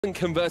and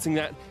converting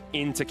that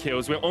into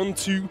kills. We're on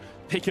to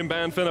pick and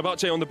ban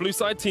Fenerbahce on the blue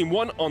side, Team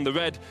 1 on the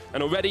red,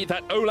 and already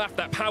that Olaf,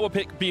 that power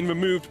pick, being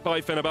removed by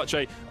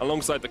Fenerbahce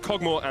alongside the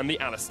Cogmore and the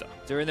Alistair.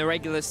 During the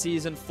regular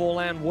season,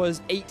 Forlan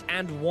was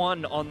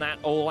 8-1 on that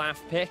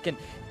Olaf pick, and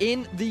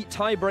in the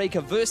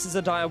tiebreaker versus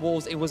the Dire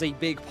Wolves, it was a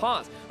big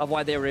part of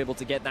why they were able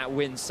to get that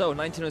win. So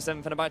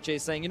 1907 Fenerbahce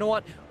is saying, you know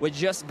what, we're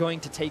just going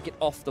to take it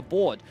off the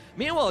board.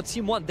 Meanwhile,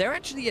 Team 1, they're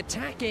actually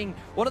attacking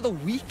one of the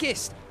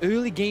weakest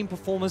early game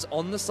performers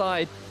on the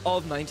side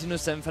of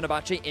 1907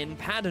 Fenerbahce in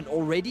Padden,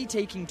 already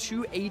taking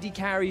 2 AD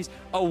carries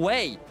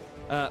away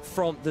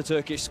from the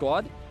Turkish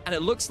squad. And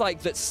it looks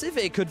like that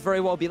Civic could very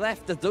well be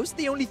left. Those are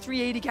the only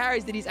 3 AD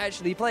carries that he's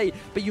actually played,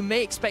 but you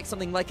may expect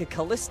something like a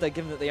Callista,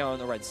 given that they are on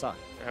the red side.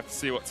 I have to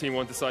see what Team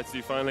 1 decides to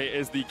do finally. It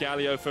is the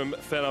Galio from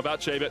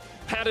Fenerbahce, but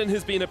Padden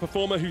has been a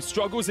performer who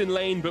struggles in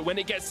lane, but when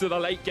it gets to the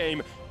late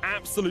game,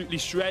 absolutely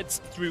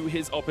shreds through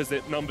his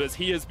opposite numbers.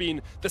 He has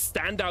been the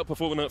standout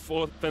performer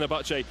for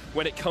Fenerbahce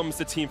when it comes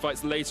to team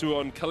fights later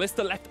on.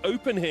 Callista left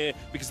open here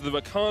because of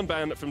the Rakan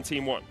ban from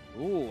Team 1.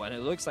 Ooh, and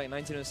it looks like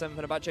 1907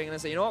 Fenerbahce are going to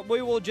say, you know what,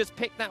 we will just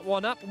pick that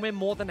one up, and we're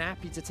more than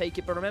happy to take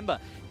it. But remember,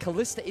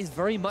 Callista is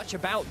very much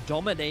about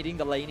dominating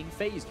the laning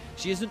phase.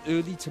 She is an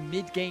early to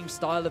mid-game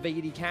style of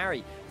AD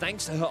carry.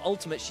 Thanks to her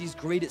ultimate, she's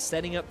great at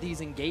setting up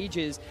these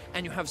engages,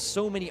 and you have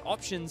so many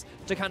options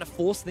to kind of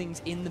force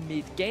things in the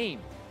mid-game.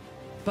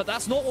 But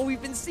that's not what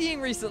we've been seeing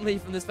recently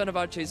from this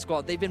Fenerbahce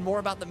squad. They've been more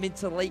about the mid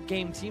to late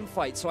game team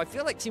fight. So I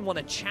feel like Team 1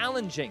 are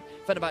challenging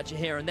Fenerbahce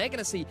here, and they're going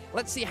to see,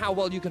 let's see how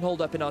well you can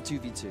hold up in our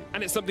 2v2.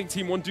 And it's something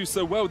Team 1 do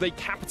so well. They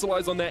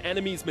capitalize on their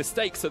enemies'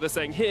 mistakes. So they're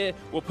saying, here,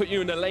 we'll put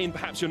you in a lane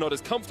perhaps you're not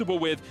as comfortable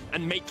with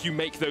and make you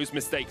make those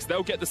mistakes.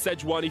 They'll get the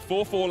Sejuani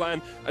for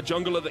Forlan, a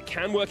jungler that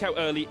can work out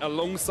early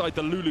alongside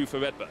the Lulu for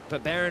Redbird.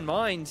 But bear in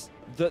mind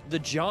that the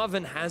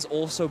Jarvan has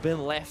also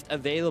been left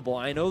available.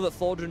 I know that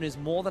Thordran is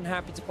more than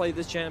happy to play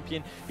this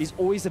champion. He's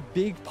always a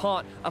big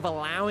part of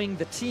allowing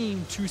the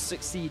team to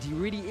succeed. He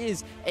really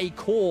is a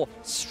core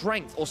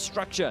strength or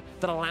structure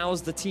that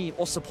allows the team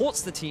or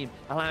supports the team,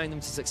 allowing them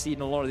to succeed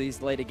in a lot of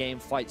these later game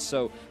fights.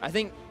 So I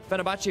think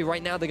Fenerbahce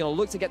right now, they're going to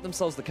look to get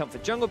themselves the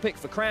comfort jungle pick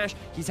for Crash.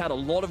 He's had a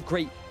lot of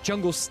great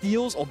jungle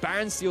steals, or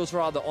Baron steals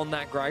rather, on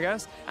that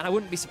Gragas. And I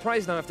wouldn't be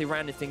surprised now if they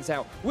rounded things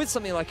out with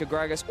something like a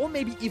Gragas, or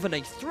maybe even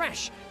a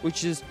Thresh,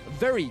 which is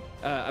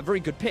a very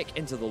good pick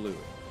into the Lulu.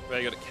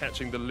 Very good at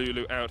catching the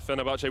Lulu out.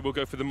 Fenerbahce will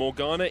go for the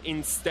Morgana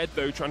instead,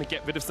 though, trying to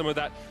get rid of some of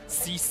that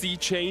CC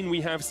chain.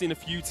 We have seen a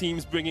few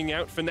teams bringing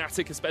out.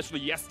 Fnatic, especially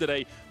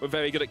yesterday, were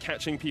very good at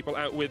catching people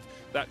out with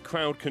that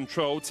crowd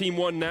control. Team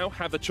 1 now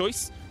have the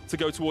choice to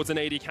go towards an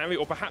AD carry,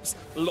 or perhaps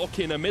lock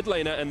in a mid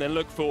laner and then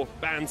look for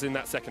bans in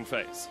that second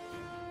phase.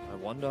 I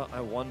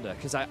wonder,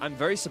 because I'm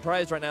very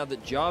surprised right now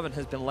that Jarvan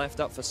has been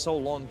left up for so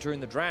long during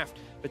the draft,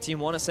 but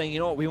Team 1 are saying, you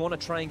know what, we want to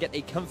try and get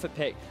a comfort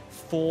pick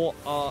for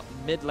our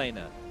mid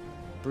laner.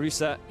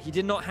 Bruiser, he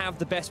did not have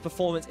the best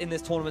performance in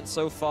this tournament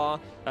so far.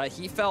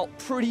 He felt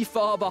pretty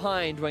far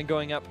behind when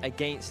going up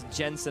against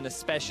Jensen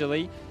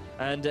especially.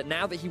 And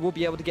now that he will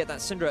be able to get that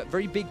Syndra,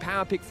 very big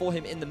power pick for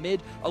him in the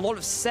mid. A lot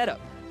of setup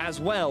as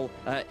well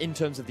in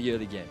terms of the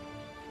early game.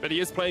 But he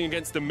is playing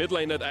against a mid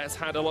laner that has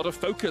had a lot of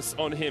focus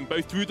on him,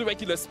 both through the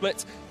regular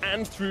split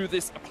and through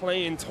this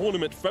play-in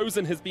tournament.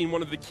 Frozen has been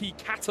one of the key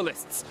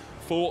catalysts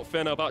for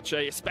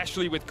Fenerbahce,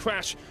 especially with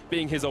Crash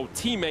being his old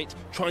teammate,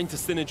 trying to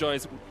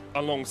synergize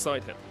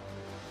alongside him.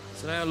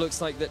 So now it looks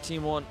like that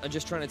Team 1 are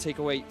just trying to take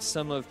away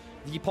some of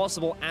the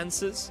possible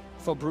answers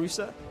for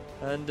Bruiser.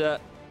 And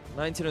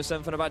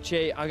 1907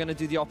 Fenerbahce are going to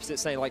do the opposite,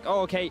 saying like,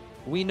 oh, okay,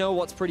 we know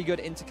what's pretty good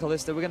into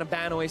Callista. We're going to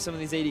ban away some of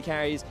these AD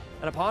carries.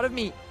 And a part of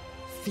me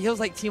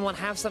feels like Team 1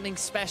 have something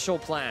special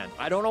planned.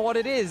 I don't know what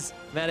it is,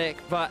 Medic,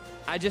 but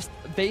I just,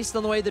 based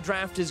on the way the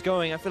draft is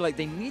going, I feel like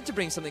they need to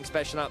bring something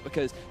special out,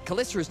 because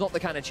Callista is not the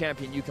kind of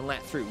champion you can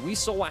let through. We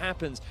saw what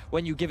happens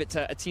when you give it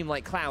to a team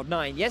like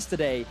Cloud9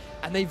 yesterday,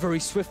 and they very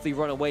swiftly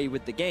run away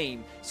with the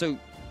game. So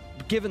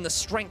given the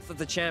strength of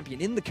the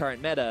champion in the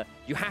current meta,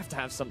 you have to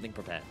have something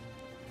prepared.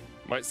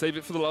 Might save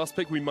it for the last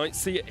pick. We might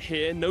see it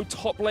here. No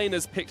top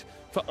laners picked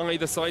for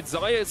either side.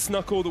 Xayah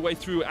snuck all the way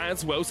through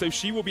as well, so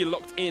she will be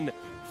locked in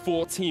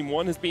for Team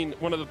 1. Has been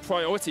one of the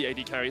priority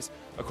AD carries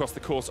across the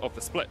course of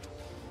the split.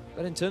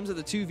 But in terms of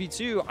the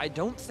 2v2, I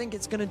don't think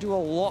it's going to do a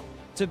lot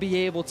to be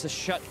able to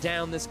shut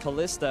down this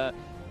Callista.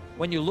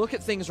 When you look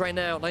at things right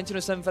now,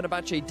 1907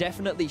 Fenerbahce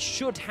definitely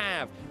should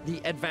have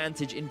the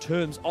advantage in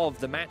terms of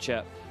the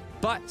matchup.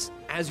 But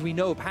as we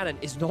know, Padden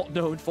is not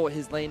known for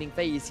his laning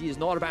phase. He is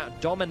not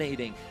about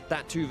dominating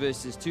that 2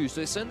 versus 2.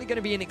 So it's certainly going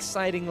to be an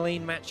exciting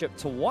lane matchup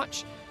to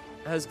watch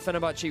as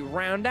Fenerbahce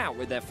round out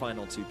with their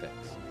final 2 picks.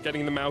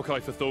 Getting the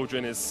Maokai for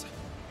Thordran is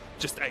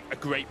just a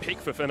great pick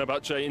for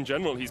Fenerbahce in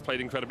general. He's played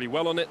incredibly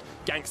well on it,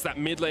 ganks that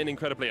mid lane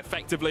incredibly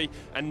effectively,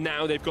 and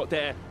now they've got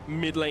their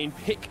mid lane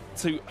pick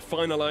to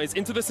finalize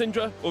into the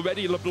Syndra.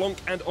 Already LeBlanc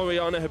and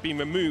Orianna have been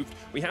removed.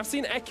 We have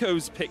seen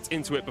Echoes picked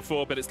into it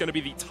before, but it's going to be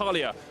the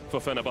Talia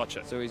for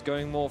Fenerbahce. So he's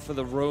going more for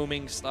the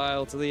roaming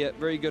style. Talia,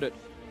 very good at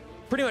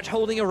pretty much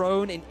holding her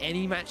own in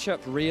any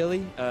matchup,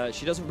 really.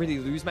 She doesn't really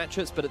lose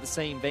matchups, but at the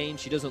same vein,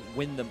 she doesn't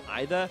win them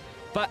either.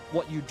 But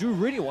what you do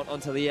really want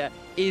on Talia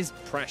is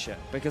pressure,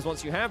 because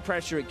once you have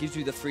pressure, it gives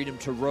you the freedom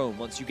to roam.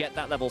 Once you get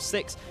that level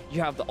 6,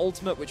 you have the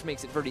ultimate, which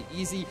makes it very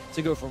easy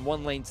to go from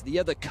one lane to the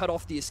other, cut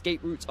off the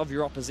escape routes of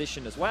your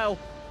opposition as well.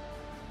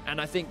 And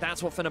I think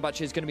that's what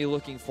Fenerbahce is going to be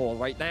looking for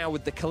right now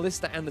with the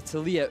Kalista and the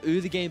Talia.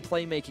 Early game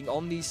playmaking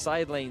on these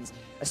side lanes,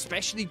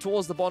 especially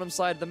towards the bottom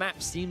side of the map,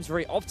 seems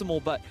very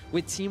optimal. But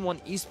with Team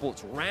 1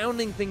 Esports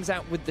rounding things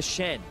out with the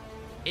Shen,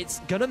 it's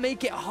going to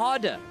make it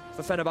harder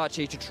for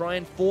Fenerbahce to try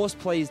and force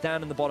plays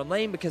down in the bottom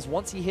lane, because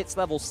once he hits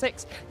level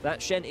 6,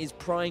 that Shen is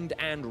primed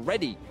and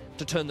ready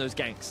to turn those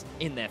ganks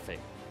in their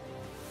favor.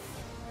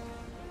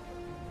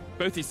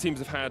 Both these teams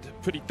have had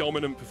pretty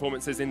dominant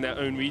performances in their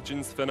own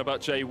regions.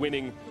 Fenerbahce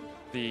winning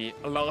the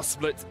last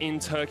split in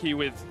Turkey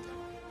with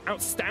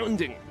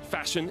outstanding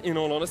fashion, in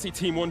all honesty.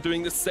 Team 1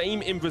 doing the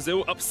same in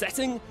Brazil,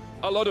 upsetting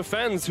a lot of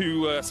fans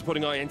who are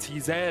supporting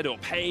INTZ or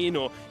Pain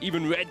or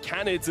even Red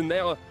Canids, and they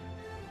are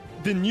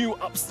the new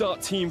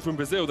upstart team from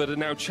Brazil that are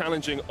now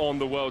challenging on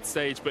the world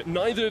stage. But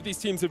neither of these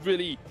teams have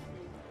really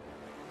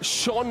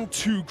shone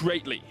too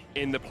greatly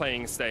in the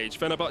playing stage.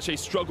 Fenerbahce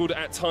struggled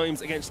at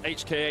times against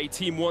HKA,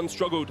 Team 1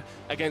 struggled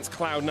against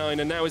Cloud9,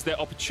 and now is their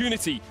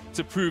opportunity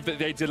to prove that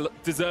they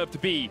deserve to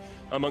be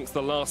amongst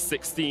the last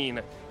 16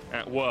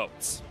 at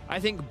Worlds. I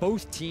think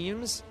both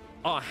teams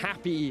are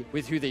happy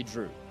with who they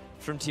drew.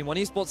 From Team 1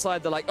 Esports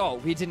side, they're like, oh,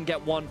 we didn't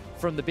get one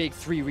from the big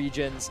 3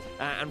 regions.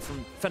 And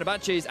from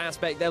Fenerbahce's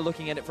aspect, they're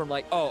looking at it from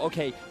like, oh,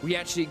 okay, we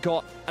actually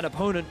got an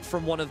opponent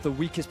from one of the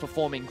weakest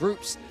performing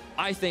groups.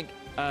 I think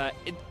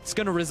it's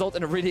going to result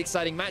in a really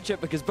exciting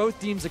matchup, because both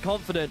teams are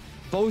confident.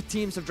 Both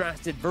teams have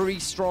drafted very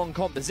strong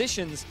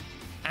compositions,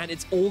 and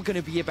it's all going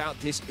to be about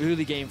this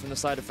early game from the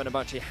side of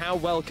Fenerbahce. How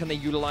well can they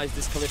utilize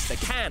this Kalista?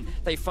 Can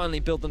they finally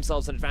build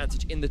themselves an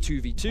advantage in the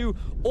 2v2?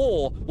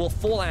 Or will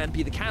Forlan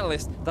be the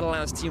catalyst that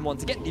allows Team 1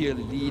 to get the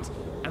early lead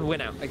and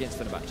win out against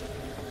Fenerbahce?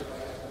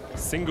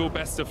 Single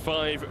best of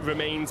 5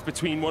 remains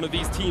between one of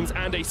these teams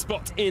and a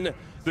spot in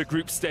the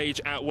group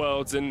stage at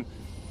Worlds. And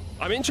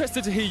I'm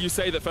interested to hear you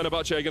say that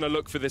Fenerbahce are going to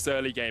look for this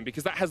early game,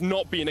 because that has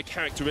not been a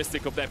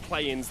characteristic of their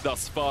play-ins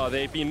thus far.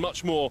 They've been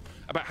much more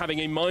about having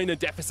a minor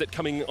deficit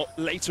coming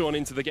later on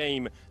into the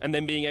game and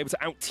then being able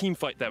to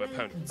out-teamfight their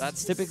opponents.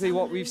 That's typically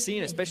what we've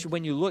seen, especially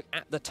when you look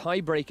at the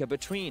tiebreaker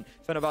between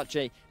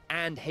Fenerbahce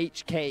and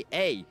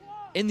HKA.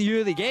 In the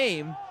early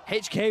game,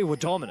 HKA were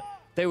dominant.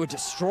 They were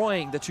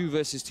destroying the 2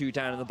 versus 2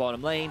 down in the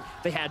bottom lane.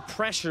 They had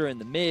pressure in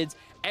the mids.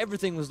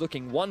 Everything was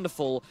looking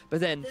wonderful, but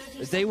then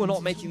they were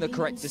not making the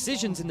correct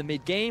decisions in the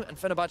mid-game, and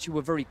Fenerbahce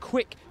were very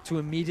quick to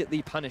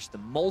immediately punish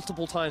them.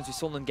 Multiple times we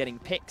saw them getting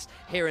picks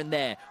here and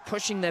there,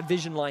 pushing their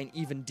vision line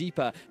even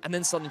deeper, and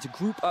then starting to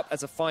group up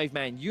as a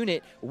 5-man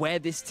unit where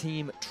this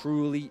team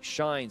truly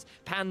shines.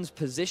 Pan's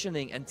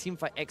positioning and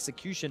teamfight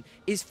execution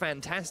is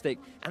fantastic,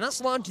 and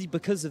that's largely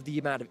because of the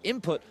amount of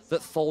input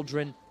that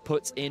Tholdrin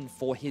puts in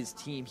for his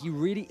team. He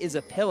really is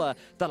a pillar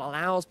that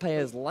allows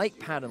players like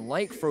Pan and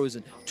like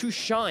Frozen to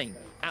shine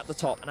at the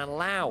top and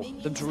allow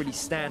them to really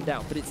stand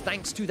out. But it's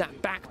thanks to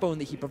that backbone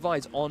that he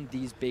provides on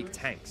these big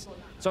tanks.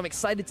 So I'm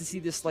excited to see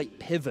this slight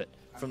pivot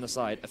from the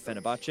side of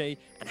Fenerbahce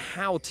and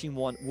how Team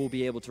 1 will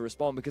be able to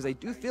respond, because I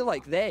do feel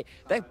like they're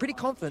pretty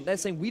confident. They're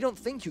saying, we don't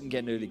think you can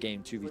get an early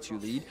game 2v2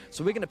 lead,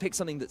 so we're going to pick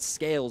something that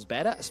scales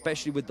better,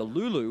 especially with the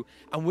Lulu,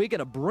 and we're going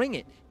to bring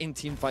it in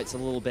team fights a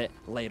little bit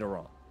later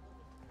on.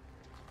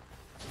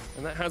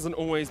 And that hasn't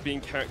always been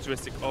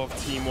characteristic of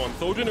Team 1.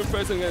 Tholdrin and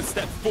Frozen are going to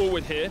step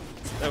forward here.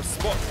 They'll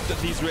spot that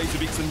these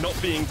Razorbeaks are not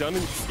being done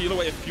and steal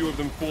away a few of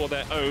them for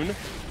their own.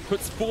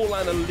 Puts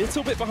Forlan a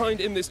little bit behind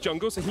in this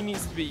jungle, so he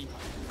needs to be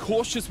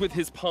cautious with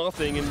his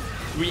pathing and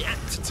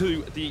react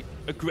to the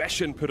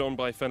aggression put on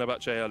by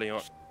Fenerbahce early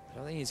on. I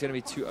don't think he's going to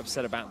be too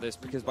upset about this,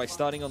 because by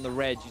starting on the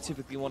red, you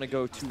typically want to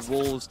go to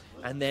walls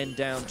and then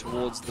down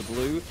towards the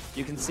blue.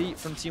 You can see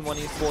from Team 1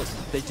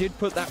 Esports, they did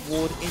put that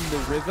ward in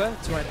the river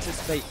to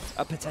anticipate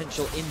a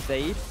potential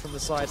invade from the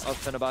side of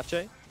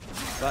Fenerbahce,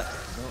 but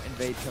no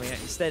invade coming out.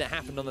 Instead, it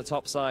happened on the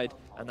top side,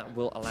 and that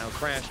will allow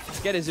Crash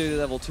to get his early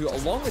level 2,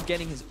 along with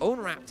getting his own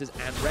Raptors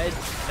and red.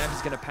 Now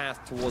he's going to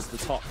path towards the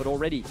top, but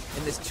already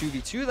in this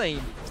 2v2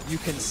 lane, you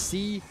can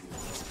see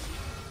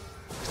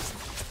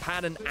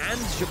Padden and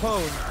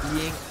Japone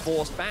being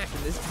forced back,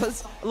 and this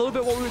was a little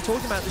bit what we were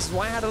talking about. This is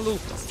why I had a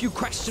few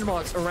question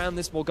marks around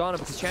this Morgana,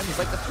 because champions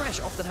like the Thresh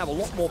often have a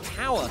lot more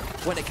power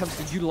when it comes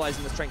to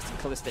utilizing the strengths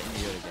of Kalista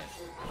in the early game.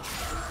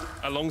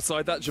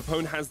 Alongside that,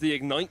 Japone has the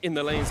Ignite in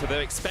the lane, so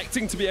they're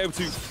expecting to be able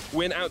to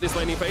win out this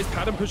laning phase.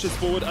 Padden pushes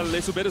forward a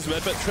little bit as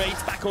Redbert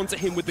trades back onto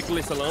him with the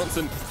Glitter Lance,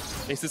 and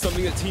this is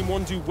something that Team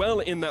 1 do well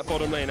in that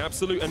bottom lane.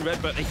 Absolute and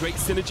Redbert, a great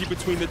synergy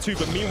between the two,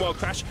 but meanwhile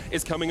Crash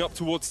is coming up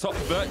towards top.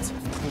 Vert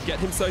will get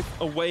himself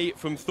away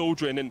from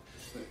Tholdrin, and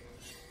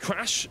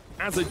Crash,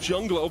 as a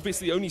jungler,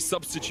 obviously only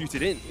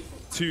substituted in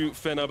to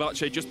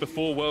Fenerbahce just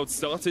before Worlds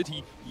started.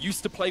 He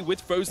used to play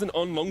with Frozen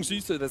on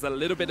Longzhu, so there's a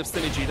little bit of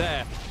synergy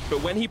there.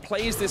 But when he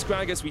plays this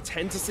Gragas, we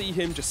tend to see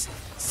him just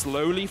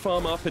slowly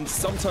farm up and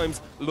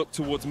sometimes look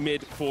towards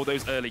mid for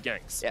those early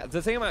ganks. Yeah,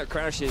 the thing about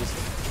Crash is,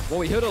 what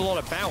we heard a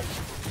lot about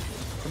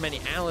from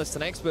many analysts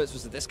and experts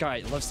was that this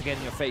guy loves to get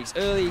in your face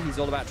early. He's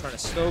all about trying to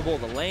snowball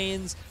the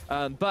lanes.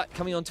 But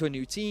coming onto a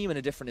new team and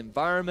a different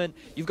environment,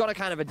 you've got to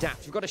kind of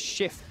adapt. You've got to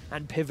shift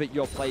and pivot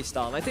your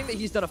playstyle. And I think that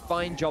he's done a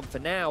fine job for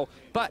now.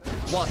 But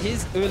while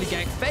his early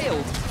gank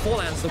failed,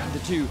 Forlan's looking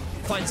to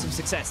find some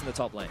success in the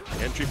top lane.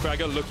 Entry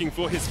Fragger looking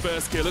for his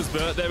first kill as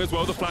Vert there as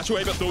well. The flash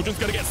away, but Thorgren's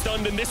going to get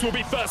stunned, and this will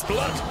be first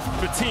blood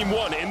for Team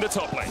 1 in the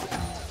top lane.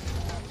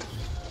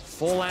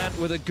 Forlan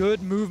with a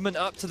good movement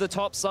up to the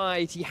top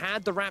side. He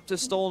had the Raptor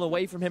stolen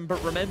away from him,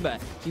 but remember,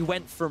 he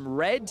went from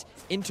red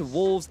into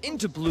Wolves,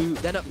 into blue,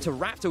 then up to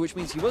Raptor, which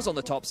means he was on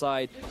the top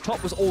side.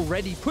 Top was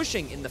already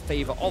pushing in the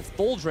favor of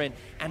Thorgren,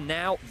 and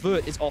now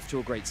Vert is off to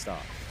a great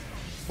start.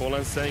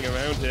 Forlan's staying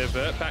around here.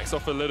 Vert backs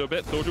off a little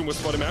bit. Thorgren will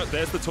spot him out.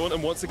 There's the taunt,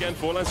 and once again,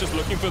 Forlan's just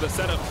looking for the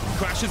setup.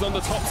 Crash is on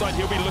the top side.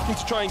 He'll be looking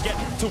to try and get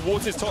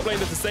towards his top laner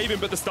to save him,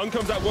 but the stun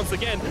comes out once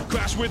again.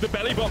 Crash with the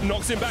belly bop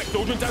knocks him back.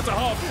 Thorgren down to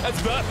half as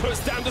Vert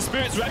puts down the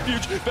Spirit's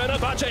Refuge.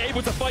 Fenerbahce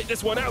able to fight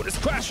this one out as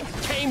Crash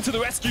came to the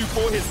rescue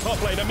for his top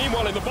laner.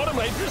 Meanwhile, in the bottom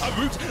lane, a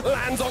root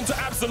lands onto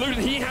Absolute,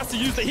 and he has to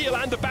use the heal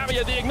and the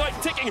barrier. The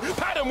Ignite ticking.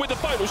 Padden with the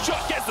final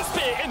shot gets the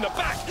spear in the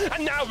back,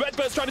 and now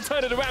Redbird's trying to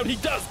turn it around. He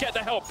does get the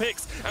help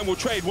picks, and will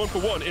trade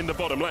 1-for-1 in the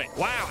bottom lane.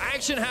 Wow,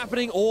 action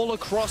happening all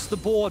across the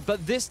board,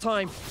 but this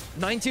time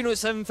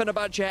 1907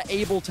 Fenerbahce are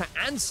able to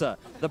answer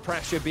the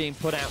pressure being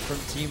put out from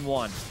Team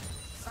 1.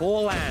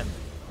 Forlan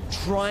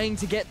trying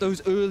to get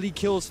those early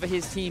kills for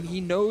his team. He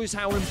knows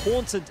how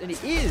important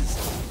it is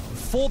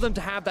for them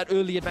to have that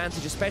early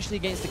advantage, especially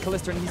against the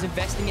Kalista, and he's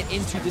investing it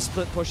into the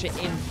split pusher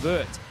in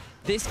Vert.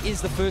 This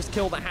is the first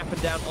kill that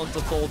happened down onto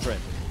Thorgren.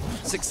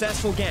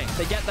 Successful gank.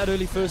 They get that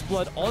early first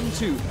blood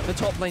onto the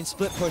top lane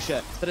split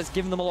pusher that has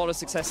given them a lot of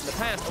success in the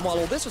past. And while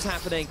all this was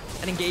happening,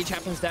 an engage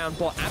happens down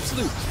bot.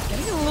 Absolute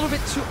getting a little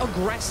bit too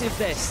aggressive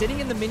there, sitting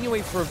in the minion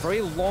wave for a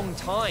very long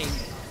time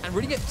and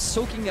really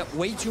soaking up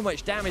way too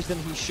much damage than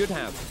he should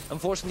have.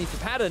 Unfortunately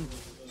for Padden,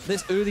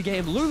 this early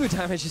game Lulu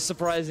damage is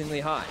surprisingly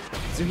high.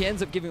 So he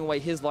ends up giving away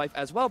his life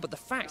as well, but the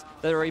fact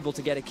that they're able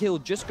to get a kill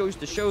just goes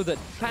to show that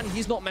Padden,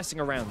 he's not messing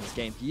around this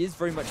game. He is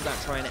very much about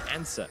trying to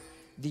answer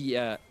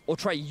the, or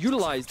try to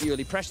utilize the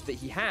early pressure that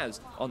he has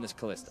on this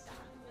Kalista.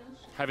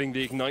 Having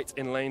the Ignite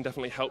in lane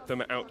definitely helped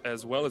them out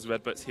as well, as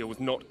Redbird's heal was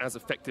not as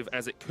effective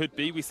as it could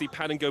be. We see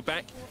Padden go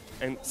back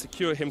and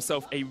secure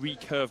himself a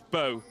recurve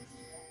bow.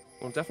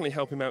 Will definitely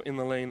help him out in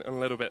the lane a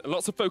little bit.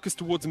 Lots of focus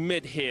towards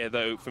mid here,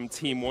 though, from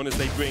Team 1 as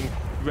they bring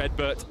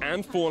Redbird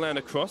and Forlan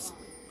across.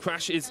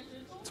 Crash is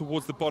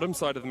towards the bottom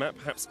side of the map,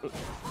 perhaps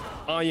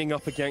eyeing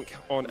up a gank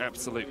on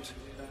Absolute.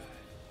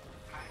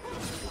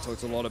 We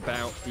talked a lot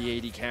about the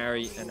AD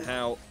carry and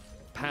how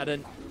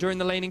Padden, during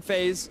the laning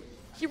phase,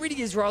 he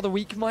really is rather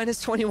weak,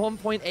 minus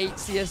 21.8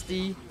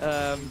 CSD.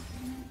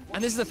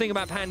 And this is the thing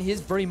about Padden, he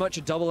is very much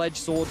a double-edged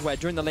sword where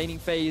during the laning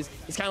phase,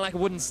 he's kind of like a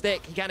wooden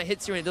stick. He kind of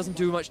hits you and it doesn't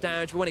do much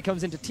damage, but when it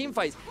comes into team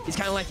fights, he's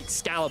kind of like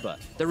Excalibur.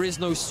 There is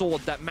no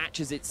sword that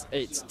matches its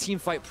team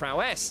fight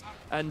prowess.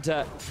 And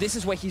this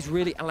is where he's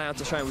really allowed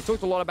to shine. We've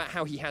talked a lot about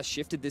how he has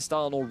shifted this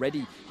style and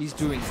already he's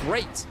doing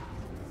great.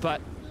 But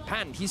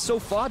Padden, he's so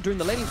far during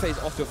the laning phase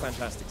off to a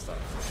fantastic start.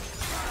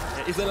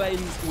 It is a lane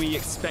we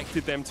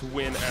expected them to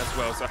win as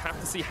well, so I have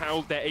to see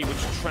how they're able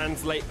to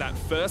translate that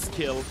first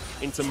kill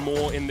into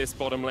more in this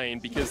bottom lane,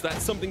 because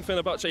that's something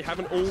Fenerbahce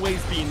haven't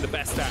always been the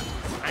best at,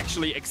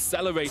 actually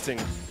accelerating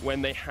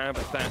when they have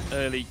that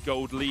early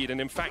gold lead. And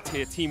in fact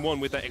here, Team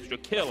 1 with that extra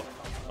kill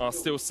are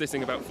still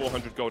sitting about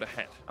 400 gold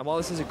ahead. And while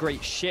this is a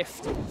great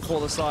shift for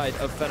the side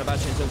of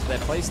Fenerbahce in terms of their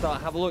playstyle,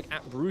 have a look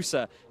at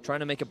Brusa trying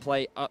to make a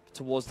play up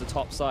towards the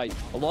top side.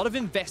 A lot of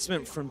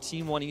investment from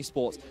Team 1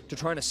 Esports to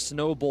trying to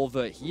snowball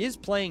Vert. He is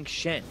playing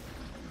Shen.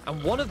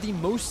 And one of the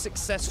most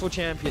successful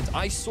champions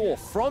I saw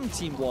from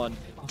Team 1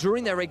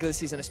 during their regular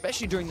season,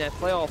 especially during their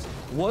playoffs,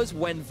 was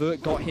when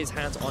Vert got his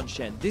hands on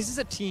Shen. This is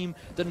a team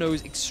that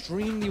knows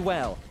extremely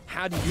well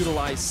how to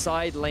utilize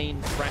side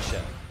lane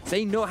pressure.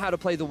 They know how to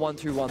play the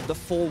 1-2-1, the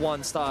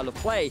 4-1 style of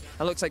play,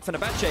 and looks like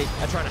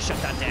Fenerbahce are trying to shut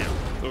that down.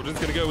 Thorgren's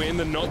going to go in,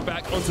 the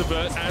knockback onto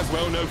Vert as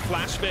well. No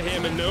flash for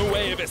him and no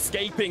way of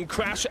escaping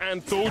Crash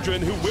and Thorgren,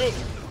 who will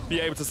be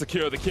able to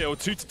secure the kill.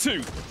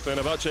 2-2.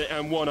 Fenerbahce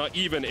and 1 are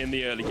even in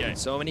the early game.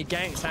 So many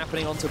ganks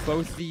happening onto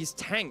both these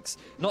tanks.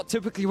 Not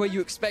typically where you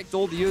expect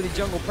all the early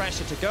jungle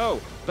pressure to go,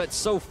 but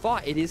so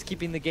far it is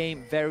keeping the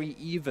game very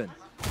even.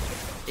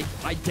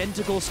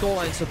 Identical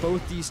scorelines for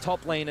both these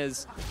top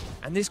laners,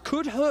 and this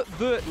could hurt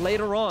Vert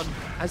later on,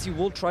 as he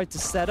will try to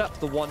set up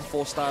the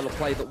 1-4 style of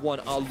play that 1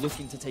 are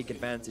looking to take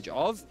advantage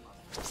of.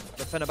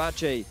 But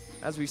Fenerbahce,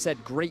 as we've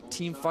said, great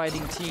team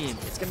fighting team.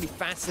 It's going to be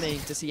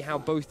fascinating to see how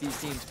both these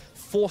teams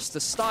force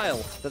the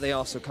style that they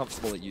are so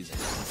comfortable at using.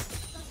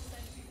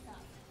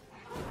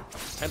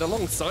 And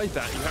alongside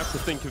that, you have to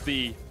think of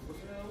the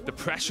the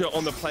pressure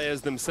on the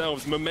players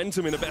themselves.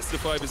 Momentum in a best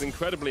of 5 is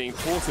incredibly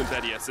important,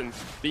 Edius, and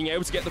being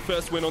able to get the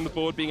first win on the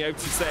board, being able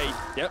to say,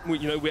 yep,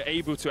 we're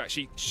able to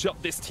actually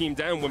shut this team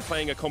down when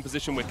playing a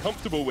composition we're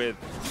comfortable with,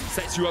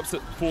 sets you up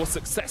for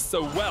success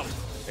so well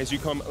as you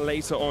come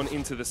later on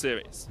into the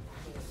series.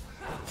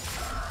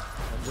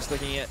 I'm just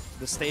looking at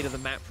the state of the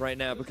map right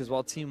now, because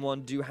while Team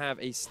 1 do have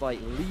a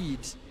slight lead,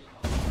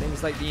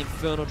 things like the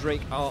Infernal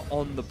Drake are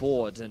on the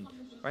board, and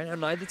right now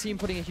neither team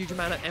putting a huge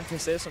amount of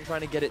emphasis on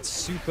trying to get it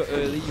super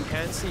early. You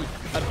can see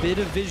a bit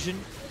of vision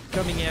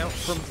coming out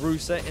from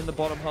Bruiser in the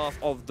bottom half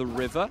of the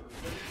river,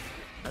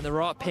 and there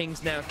are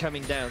pings now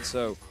coming down,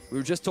 so we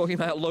were just talking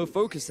about low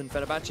focus, and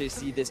Fenerbahce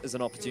see this as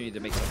an opportunity to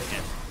make something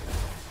happen.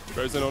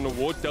 Frozen on a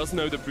ward, does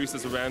know that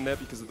Bruiser's around there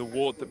because of the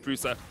ward that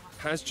Bruiser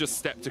has just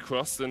stepped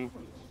across, and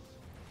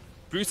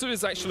Bruiser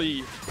is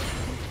actually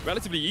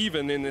relatively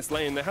even in this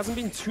lane. There hasn't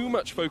been too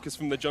much focus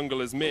from the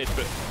junglers mid,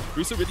 but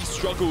Bruiser really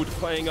struggled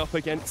playing up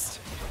against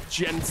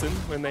Jensen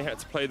when they had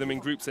to play them in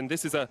groups, and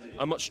this is a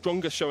much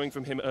stronger showing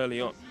from him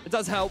early on. It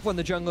does help when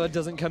the jungler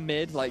doesn't come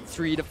mid like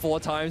 3 to 4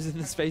 times in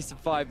the space of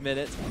 5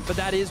 minutes, but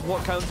that is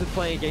what comes with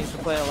playing against a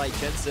player like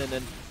Jensen,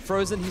 and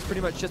Frozen, he's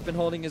pretty much just been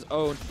holding his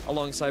own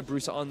alongside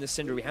Bruiser on this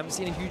Syndra. We haven't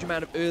seen a huge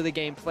amount of early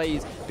game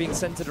plays being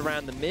centered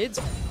around the mids,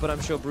 but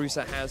I'm sure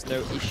Bruiser has no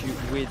issue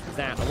with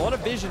that. A lot of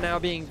vision now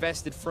being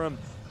invested from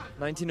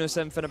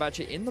 1907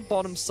 Fenerbahce in the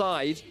bottom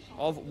side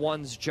of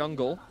one's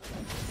jungle.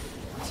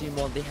 Team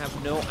 1, they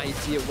have no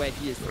idea where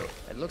he is.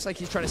 It looks like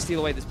he's trying to steal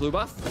away this blue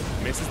buff.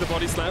 Misses the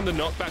body slam, the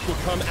knockback will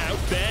come out.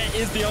 There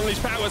is the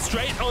unleashed power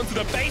straight onto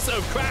the base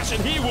of Crash,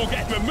 and he will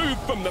get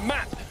removed from the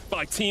map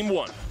by Team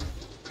 1.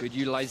 Good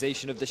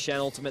utilization of the Shen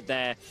ultimate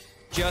there.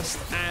 Just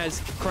as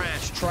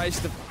Crash tries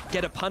to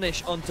get a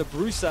punish onto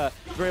Bruiser,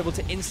 they're able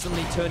to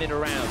instantly turn it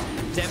around,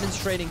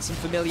 demonstrating some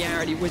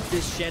familiarity with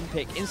this Shen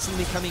pick,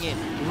 instantly coming in,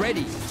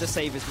 ready to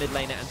save his mid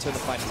laner and turn the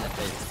fight in their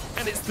favor.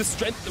 And it's the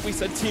strength that we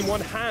said Team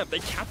 1 have. They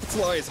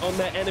capitalize on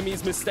their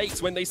enemies'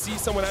 mistakes. When they see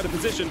someone out of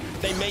position,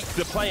 they make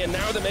the play, and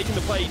now they're making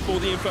the play for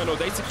the Inferno.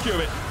 They secure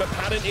it, but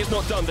Padden is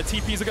not done. The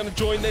TPs are going to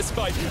join this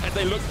fight as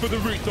they look for the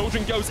root.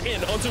 Doldrin goes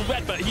in onto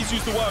Red, but he's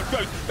used the wild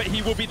growth, but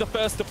he will be the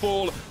first to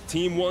fall.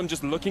 Team 1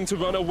 just looking to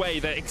run away.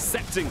 They're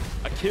accepting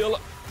a kill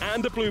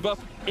and a blue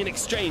buff in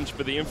exchange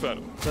for the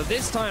Inferno. So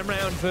this time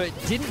round, Vert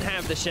didn't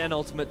have the Shen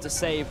ultimate to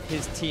save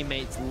his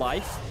teammate's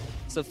life.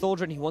 So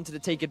Thordran, he wanted to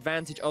take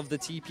advantage of the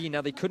TP.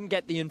 Now they couldn't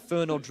get the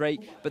Infernal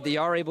Drake, but they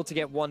are able to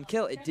get 1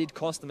 kill. It did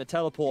cost them a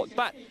teleport,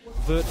 but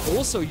Vert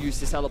also used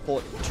his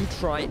teleport to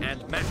try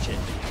and match it.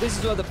 This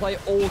is where the play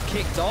all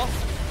kicked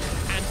off.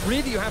 And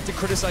really, you have to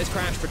criticize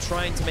Crash for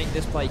trying to make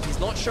this play. He's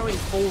not showing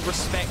full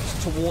respect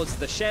towards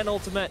the Shen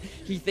ultimate.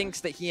 He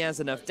thinks that he has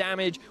enough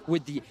damage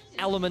with the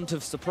element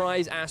of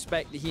surprise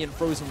aspect that he and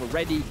Frozen were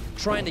ready,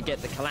 trying to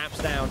get the collapse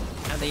down,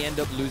 and they end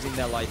up losing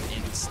their life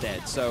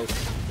instead. So,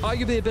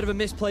 arguably a bit of a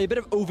misplay, a bit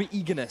of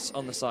over-eagerness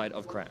on the side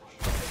of Crash.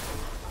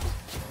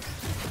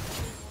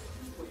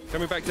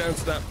 Coming back down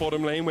to that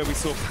bottom lane where we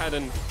saw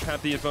Padden have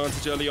the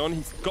advantage early on.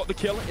 He's got the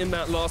kill in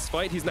that last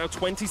fight. He's now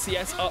 20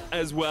 CS up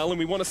as well, and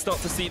we want to start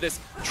to see this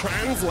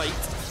translate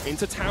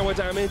into tower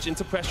damage,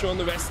 into pressure on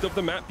the rest of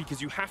the map,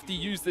 because you have to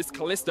use this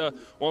Kalista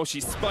while she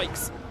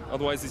spikes.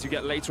 Otherwise, as you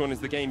get later on in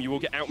the game, you will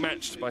get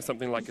outmatched by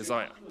something like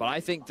Isaiah. But I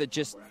think that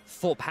just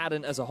for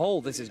Padden as a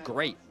whole, this is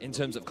great in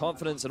terms of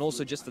confidence and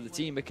also just for the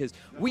team, because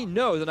we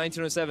know the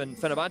 1907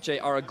 Fenerbahce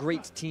are a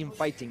great team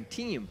fighting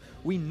team.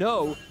 We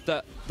know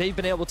that they've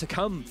been able to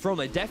come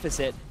from a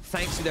deficit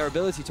thanks to their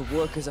ability to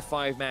work as a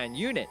 5-man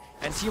unit.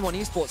 And T1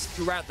 Esports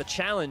threw out the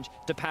challenge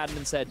to Padden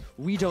and said,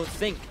 we don't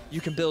think you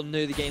can build an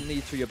early game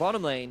lead through your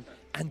bottom lane.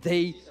 And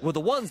they were the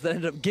ones that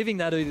ended up giving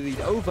that early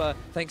lead over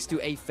thanks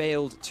to a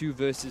failed 2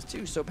 versus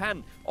 2. So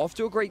Padden, off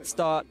to a great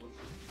start.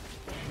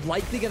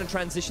 Likely going to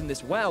transition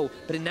this well,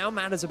 but it now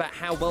matters about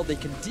how well they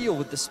can deal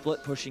with the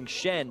split-pushing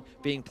Shen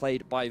being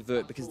played by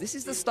Vert, because this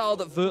is the style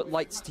that Vert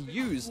likes to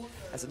use,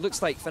 as it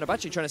looks like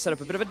Fenerbahce trying to set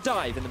up a bit of a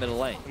dive in the middle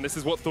lane. And this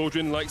is what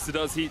Thordran likes to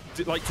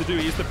do.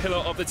 He's the pillar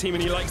of the team,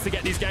 and he likes to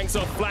get these ganks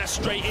off. Flash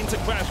straight into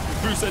Crash.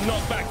 Bruiser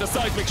knocked back. The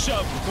seismic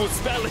shove will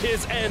spell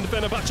his end.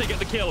 Fenerbahce get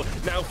the kill.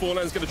 Now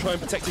Forlan's going to try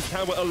and protect his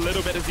tower a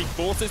little bit as he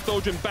forces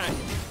Thordran back.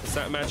 The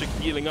Sat Magic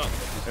healing up,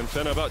 and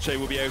Fenerbahce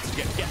will be able to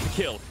get the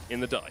kill in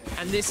the dive.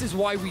 And this is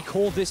why we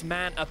call this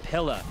man a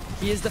pillar.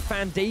 He is the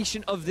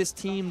foundation of this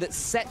team that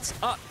sets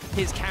up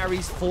his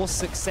carries for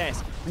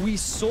success. We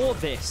saw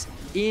this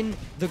in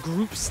the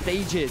group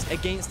stages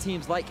against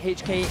teams like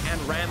HK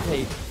and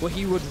Rampage, where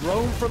he would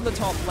roam from the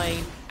top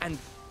lane and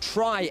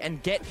try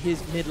and get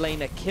his mid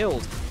laner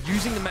killed,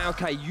 using the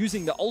Maokai,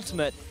 using the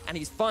ultimate, and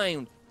he's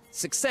found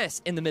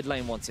success in the mid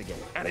lane once again.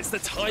 And it's the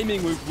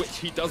timing with which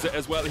he does it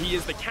as well. He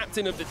is the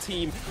captain of the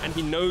team, and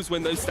he knows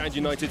when those Stand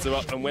Uniteds are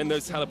up and when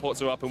those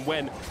teleports are up and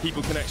when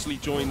people can actually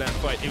join that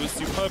fight. It was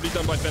superbly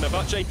done by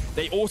Fenerbahce.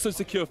 They also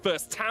secure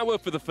first tower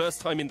for the first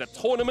time in the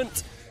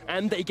tournament,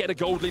 and they get a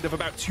gold lead of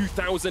about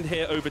 2,000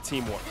 here over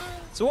Team 1.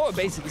 So what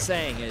we're basically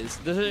saying is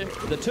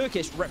the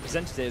Turkish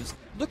representatives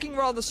looking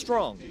rather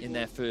strong in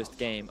their first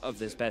game of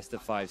this best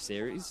of 5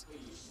 series.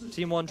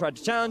 Team 1 tried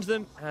to challenge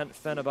them, and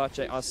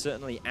Fenerbahce are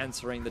certainly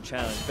answering the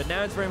challenge. But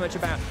now it's very much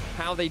about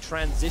how they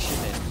transition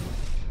it.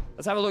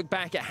 Let's have a look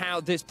back at how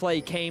this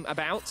play came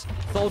about.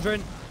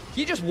 Tholdren,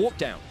 he just walked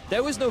down.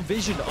 There was no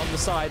vision on the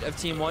side of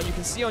Team 1. You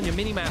can see on your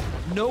minimap,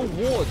 no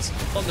wards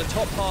on the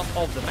top half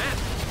of the map.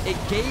 It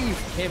gave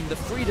him the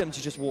freedom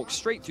to just walk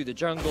straight through the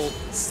jungle,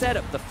 set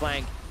up the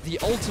flank. The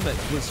ultimate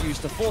was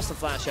used to force the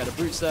flash out of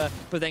Bruiser,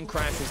 but then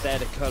Crash was there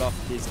to cut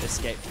off his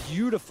escape.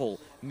 Beautiful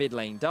mid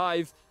lane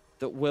dive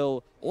that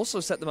will also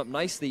set them up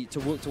nicely to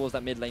work towards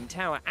that mid lane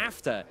tower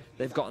after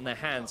they've gotten their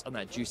hands on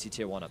that juicy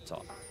tier 1 up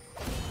top.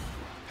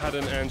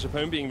 Padden and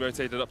Japone being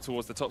rotated up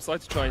towards the top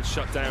side to try and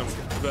shut down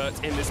Vert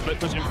in this split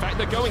push. In fact,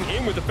 they're going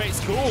in with the base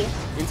call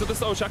into the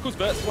Soul Shackles.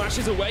 Vert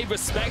flashes away,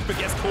 respect, but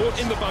gets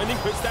caught in the binding,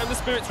 puts down the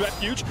Spirit's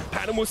Refuge.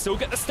 Padden will still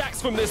get the stacks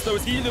from this, though,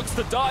 as he looks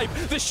to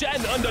dive the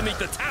Shen underneath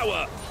the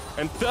tower.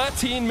 And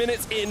 13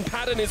 minutes in,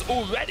 Padden is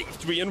already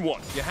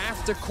 3-1. You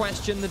have to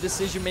question the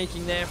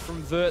decision-making there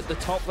from Vert. The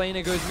top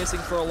laner goes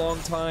missing for a long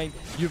time.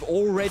 You've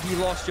already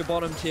lost your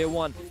bottom tier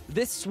 1.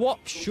 This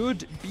swap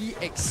should be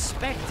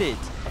expected.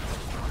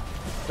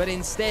 But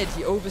instead,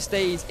 he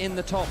overstays in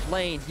the top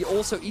lane. He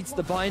also eats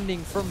the binding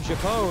from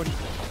Japone.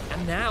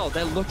 And now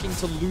they're looking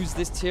to lose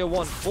this tier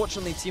 1.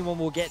 Fortunately, Team 1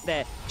 will get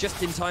there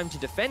just in time to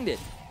defend it.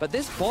 But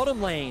this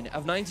bottom lane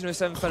of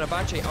 1907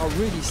 Fenerbahce are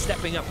really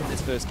stepping up in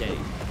this first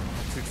game.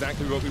 It's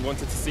exactly what we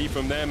wanted to see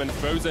from them, and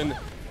Frozen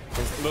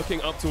is looking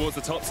up towards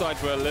the top side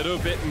for a little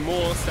bit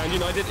more. Stand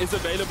United is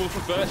available for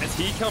Vert as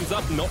he comes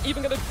up, not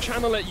even going to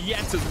channel it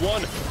yet, as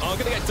one are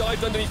going to get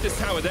dived underneath this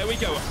tower. There we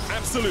go.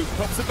 Absolute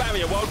pops the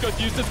barrier. Wild Growth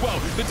used as well.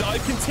 The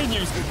dive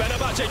continues.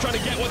 Fenerbahce trying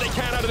to get what they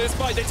can out of this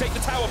fight. They take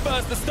the tower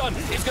first. The stun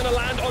is going to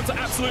land onto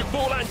Absolute.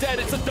 Fall and dead.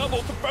 It's a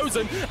double for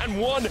Frozen,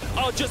 and one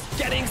are just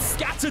getting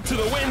scattered to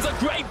the winds. A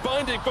great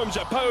binding from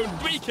Japone.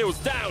 3 kills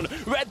down.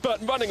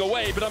 Redbird running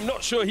away, but I'm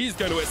not sure he's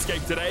going to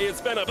escape today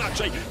as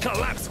Fenerbahce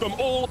collapse from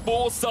all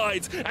 4 sides.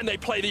 And they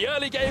play the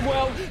early game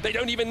well. They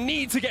don't even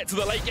need to get to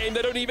the late game.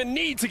 They don't even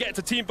need to get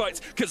to team fights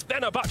because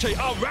Fenerbahce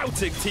are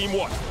routing Team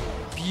 1.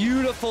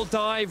 Beautiful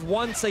dive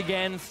once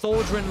again.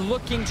 Tholdren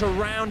looking to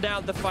round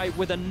out the fight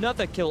with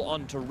another kill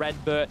onto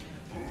Redbird.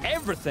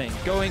 Everything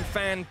going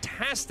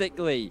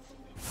fantastically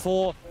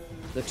for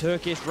the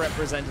Turkish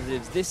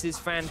representatives. This is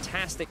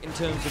fantastic in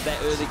terms of their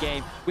early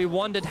game. We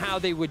wondered how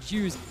they would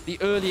use the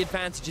early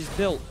advantages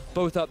built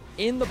both up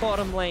in the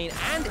bottom lane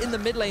and in the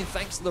mid lane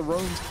thanks to the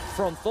roams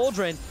from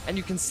Tholdren, and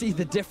you can see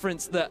the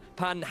difference that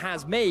Padden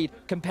has made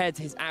compared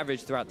to his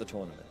average throughout the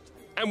tournament.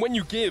 And when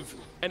you give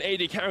an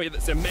AD carrier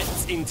that's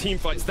immense in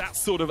teamfights that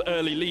sort of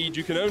early lead,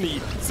 you can only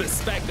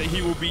suspect that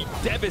he will be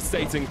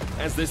devastating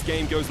as this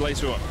game goes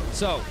later on.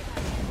 So,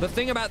 the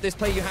thing about this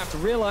play you have to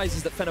realize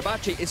is that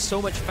Fenerbahce is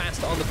so much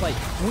faster on the play.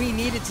 We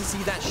needed to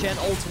see that Shen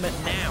ultimate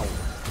now.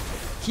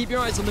 Keep your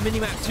eyes on the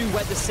minimap too,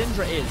 where the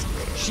Syndra is.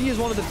 She is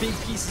one of the big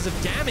pieces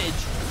of damage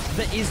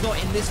that is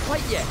not in this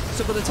fight yet.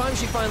 So by the time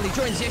she finally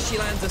joins, yes, she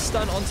lands a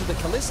stun onto the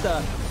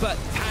Kalista, but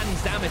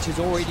Padden's damage has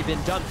already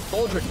been done.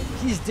 Tholdren,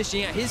 he's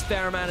dishing out his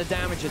fair amount of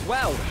damage as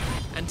well.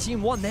 And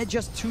Team 1, they're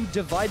just too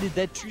divided,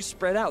 they're too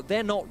spread out.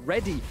 They're not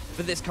ready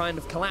for this kind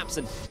of collapse.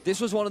 And this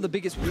was one of the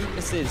biggest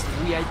weaknesses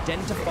we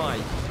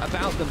identified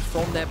about them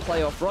from their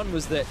playoff run,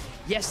 was that,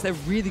 yes, they're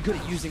really good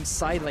at using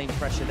side lane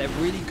pressure. They're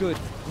really good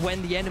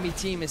when the enemy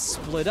team is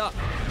split up.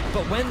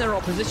 But when their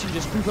opposition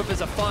just group up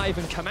as a 5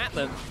 and come at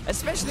them,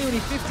 especially only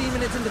 15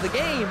 minutes into the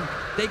game,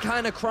 they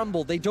kind of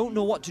crumble. They don't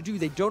know what to do.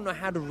 They don't know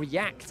how to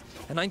react.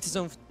 And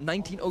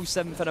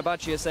 1907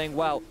 Fenerbahce are saying,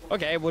 well,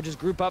 okay, we'll just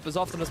group up as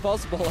often as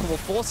possible and we'll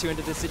force you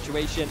into this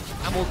situation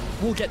and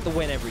we'll get the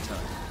win every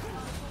time.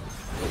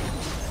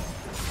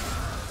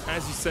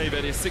 As you say,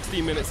 that is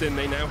 16 minutes in,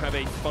 they now have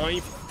a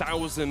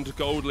 5,000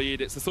 gold lead.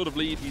 It's the sort of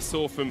lead we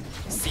saw from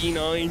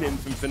C9 and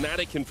from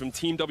Fnatic and from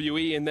Team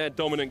WE in their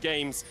dominant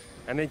games.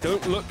 And they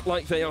don't look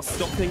like they are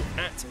stopping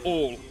at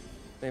all.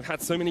 They've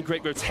had so many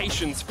great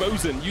rotations.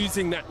 Frozen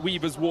using that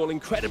Weaver's Wall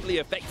incredibly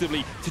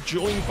effectively to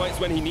join fights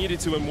when he needed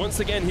to. And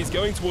once again, he's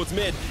going towards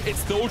mid.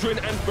 It's Tholdren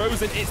and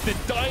Frozen. It's the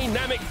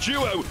dynamic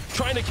duo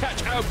trying to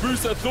catch out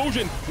Bruiser.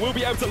 Tholdren will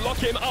be able to lock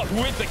him up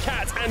with the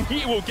cat, and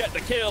he will get the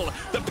kill.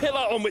 The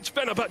pillar on which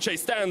Fenerbahce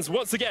stands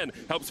once again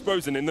helps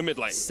Frozen in the mid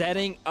lane.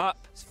 Setting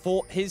up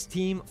for his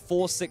team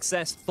for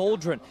success.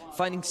 Tholdren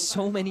finding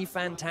so many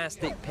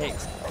fantastic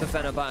picks for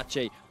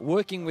Fenerbahce,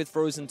 working with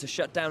Frozen to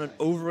shut down an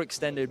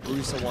overextended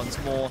Bruiser once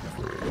more.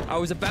 I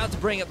was about to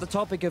bring up the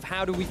topic of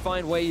how do we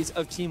find ways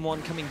of Team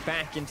 1 coming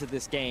back into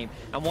this game,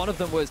 and one of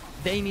them was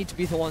they need to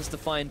be the ones to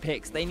find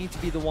picks. They need to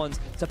be the ones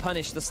to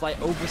punish the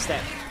slight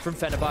overstep from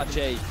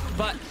Fenerbahce,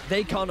 but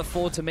they can't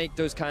afford to make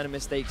those kind of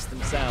mistakes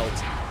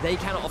themselves. They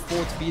cannot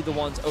afford to be the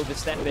ones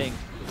overstepping.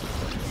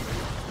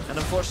 And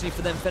unfortunately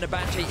for them,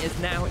 Fenerbahce is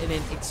now in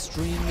an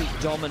extremely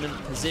dominant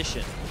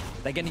position.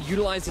 They're going to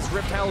utilize this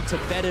Rift Herald to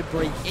better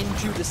break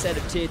into the set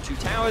of tier 2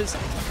 towers.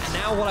 And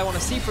now what I want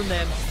to see from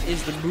them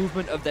is the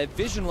movement of their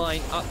vision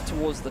line up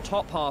towards the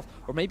top half,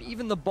 or maybe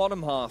even the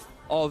bottom half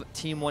of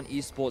Team 1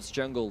 Esports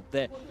jungle.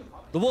 The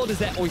world is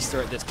their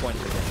oyster at this point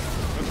of the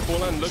game.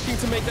 Forlan looking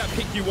to make that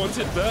pick you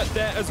wanted. Vert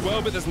there as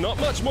well, but there's not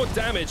much more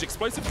damage.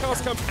 Explosive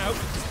cast comes out.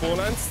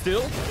 Forlan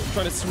still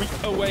trying to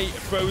sweep away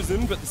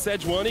Frozen, but the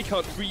Sejuani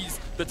can't freeze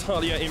the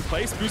Talia in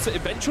place. Bruiser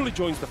eventually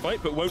joins the fight,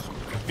 but won't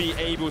be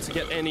able to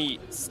get any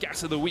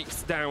Scatter the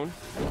Weaks down.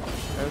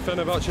 And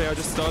Fenerbahce are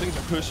just starting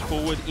to push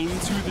forward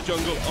into the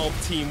jungle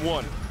of Team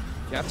 1.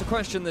 You have to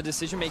question the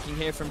decision-making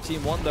here from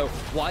Team 1, though.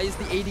 Why is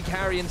the AD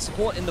carry and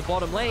support in the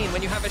bottom lane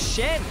when you have a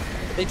Shen?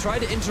 They try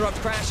to interrupt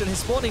Crash and his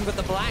spawning, but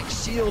the black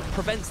shield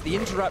prevents the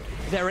interrupt.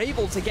 They're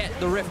able to get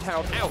the Rift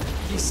Hound out.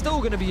 He's still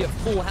going to be at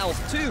full health,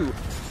 too.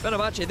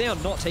 Fenerbahce, they are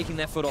not taking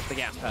their foot off the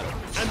gas pedal.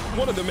 And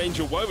one of the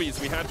major worries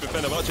we had for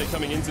Fenerbahce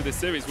coming into this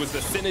series was the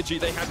synergy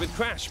they had with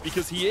Crash,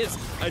 because he is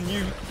a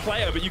new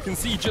player, but you can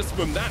see just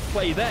from that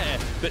play there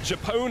that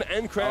Japone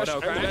and Crash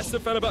and the rest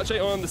of Fenerbahce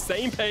are on the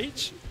same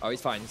page. Oh,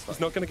 he's fine, he's fine.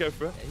 He's not going to go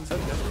for it. Yeah, he's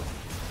okay.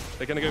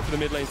 They're going to go for the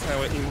mid lane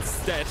tower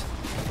instead.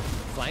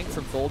 Flank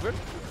from Thaldrin.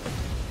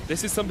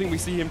 This is something we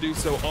see him do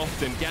so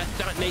often. Get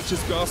that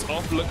Nature's Grasp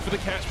off, look for the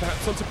catch,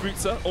 perhaps onto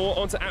Brutzer or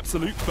onto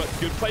Absolute, but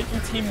good play from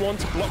Team 1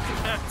 to block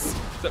the cats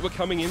that were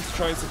coming in to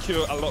try and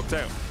secure a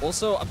lockdown.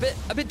 Also, a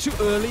bit too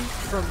early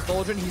from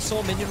Thaldrin. He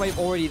saw Minion Wave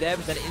already there,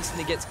 but then it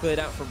instantly gets cleared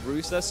out from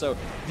Bruiser, so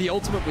the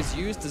ultimate was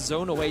used to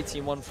zone away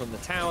Team 1 from the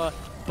tower.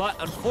 But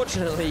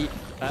unfortunately,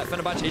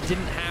 Fenerbahce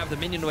didn't have the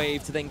Minion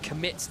Wave to then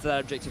commit to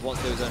that objective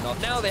once they were zoned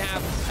off. Now they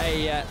have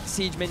a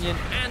Siege Minion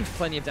and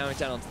plenty of damage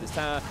down onto this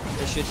tower.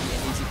 This should be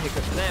an easy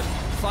pickup for them.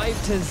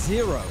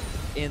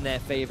 5-0 in their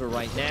favor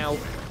right now.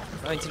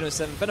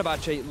 1907,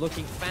 Fenerbahce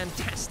looking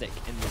fantastic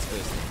in this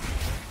first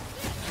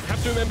game.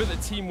 Have to remember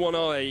that Team 1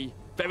 are a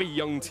very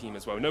young team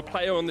as well. No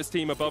player on this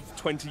team above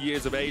 20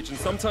 years of age, and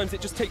sometimes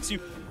it just takes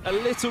you a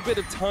little bit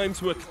of time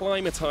to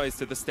acclimatize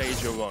to the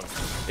stage you're on.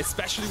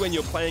 Especially when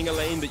you're playing a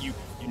lane that you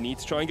need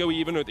to try and go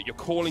even, or that you're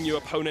calling your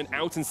opponent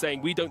out and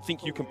saying, we don't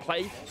think you can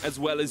play as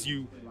well as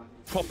you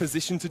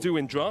proposition to do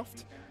in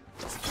draft.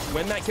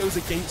 When that goes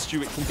against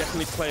you, it can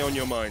definitely play on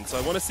your mind. So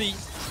I want to see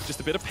just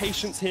a bit of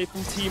patience here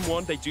from Team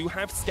 1. They do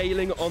have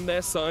scaling on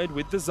their side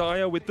with the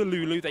Xayah, with the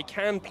Lulu. They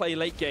can play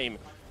late game.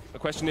 The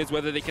question is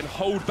whether they can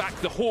hold back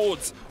the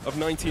hordes of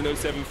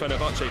 1907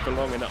 Fenerbahce for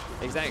long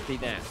enough. Exactly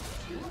that.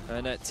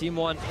 And Team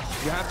 1,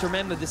 you have to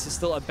remember this is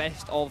still a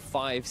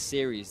best-of-5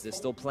 series. There's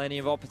still plenty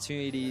of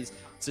opportunities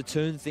to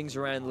turn things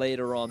around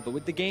later on. But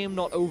with the game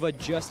not over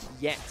just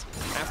yet,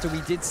 after we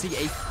did see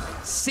a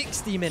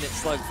 60-minute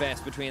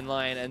slugfest between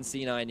Lion and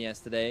C9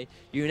 yesterday,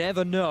 you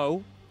never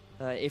know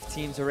if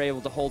teams are able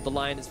to hold the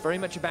line. It's very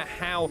much about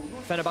how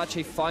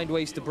Fenerbahce find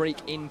ways to break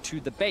into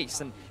the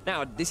base. And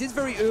now, this is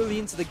very early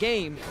into the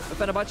game.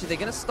 For Fenerbahce, they're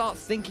going to start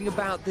thinking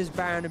about this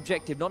Baron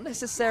objective, not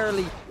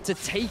necessarily to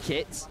take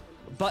it,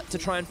 but to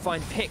try and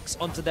find picks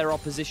onto their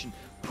opposition.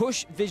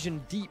 Push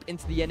vision deep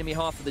into the enemy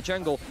half of the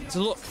jungle to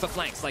look for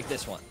flanks like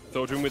this one.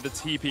 Thaldrin with the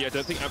TP. I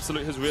don't think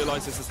Absolute has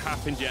realized this has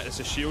happened yet as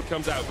the shield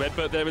comes out.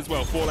 Redbird there as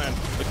well. Forlan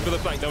looking for the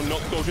flank. They'll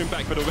knock Thaldrin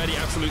back, but already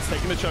Absolute's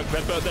taking the chunk.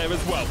 Redbird there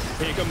as well.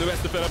 Here come the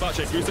rest of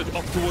Fenerbahce. Bruiser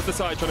off towards the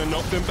side, trying to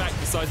knock them back.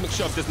 The seismic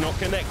shove does not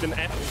connect, and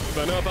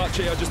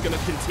Fenerbahce are just going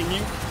to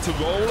continue to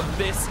roll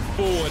this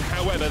forward.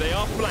 However, they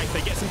are flanked.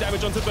 They get some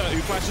damage onto Vert,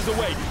 who flashes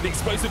away. The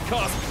explosive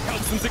cast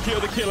helps them secure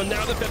the kill, and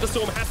now the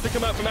Featherstorm has to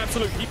come out from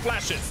Absolute. He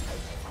flashes.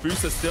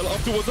 Bruiser still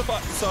off towards the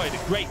side.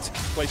 Great.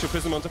 Glacial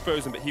Prism onto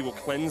Frozen, but he will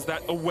cleanse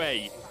that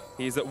away.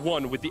 He is at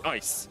 1 with the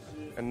ice.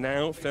 And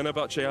now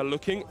Fenerbahce are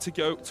looking to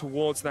go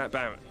towards that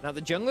Baron. Now the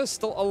jungler's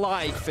still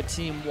alive for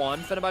Team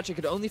 1. Fenerbahce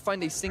could only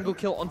find a single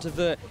kill onto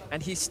Vert,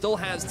 and he still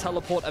has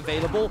teleport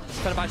available.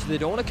 Fenerbahce, they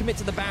don't want to commit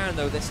to the Baron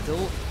though. They're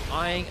still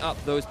eyeing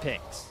up those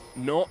picks.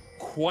 Not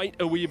quite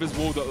a Weaver's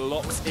Wall that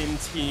locks in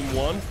Team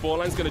 1.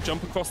 Forlan's going to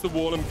jump across the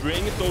wall and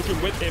bring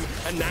Thaldrin with him,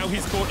 and now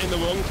he's caught in the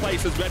wrong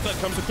place as Redbird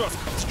comes across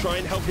to try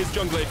and help his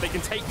jungler. If they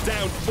can take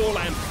down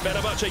Forlan,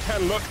 Fenerbahce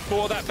can look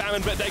for that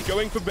Baron, but they're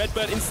going for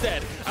Redbird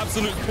instead.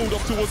 Absolute pulled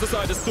off towards the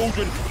side as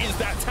Thaldrin is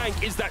that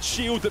tank, is that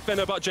shield that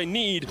Fenerbahce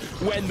need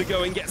when the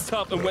going gets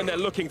tough and when they're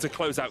looking to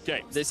close out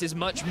games. This is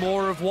much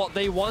more of what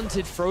they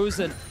wanted.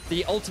 Frozen,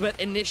 the ultimate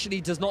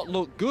initially does not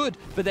look good,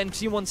 but then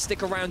Team 1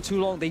 stick around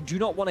too long. They do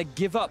not want to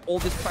give up all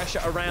this pressure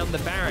around the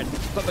Baron,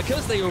 but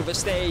because they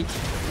overstay,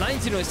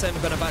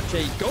 1907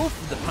 Fenerbahce go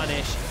for the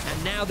punish,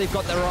 and now they've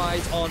got their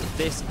eyes on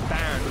this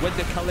Baron with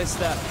the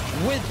Kalista,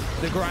 with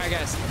the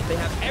Gragas. They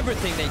have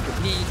everything they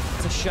could need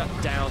to shut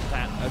down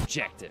that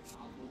objective.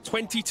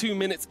 22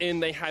 minutes in,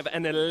 they have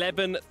an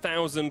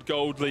 11,000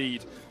 gold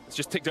lead. It's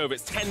just ticked over.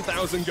 It's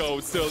 10,000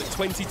 gold still at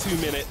 22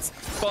 minutes.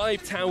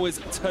 5 towers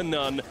to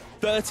none.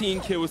 13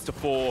 kills to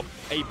 4,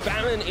 a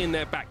Baron in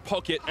their back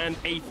pocket, and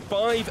a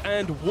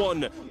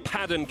 5-1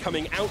 pattern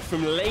coming out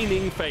from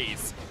laning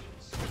phase.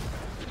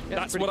 Yeah,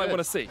 that's what I want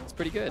to see. It's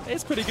pretty good.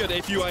 It's pretty good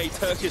if you are a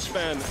Turkish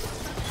fan.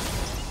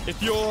 If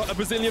you're a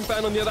Brazilian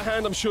fan, on the other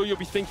hand, I'm sure you'll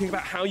be thinking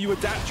about how you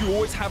adapt. You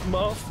always have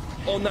Marth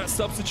on that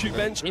substitute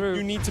bench. If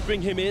you need to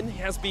bring him in, he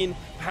has been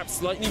perhaps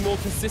slightly more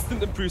consistent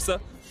than Bruiser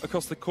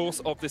across the course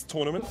of this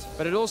tournament.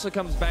 But it also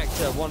comes back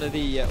to one of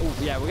the... oh,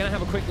 yeah, we're going to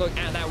have a quick look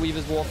at that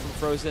Weaver's War from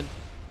Frozen.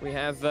 We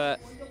have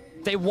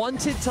They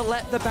wanted to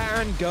let the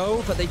Baron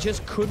go, but they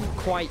just couldn't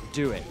quite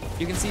do it.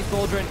 You can see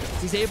Thordran,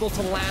 he's able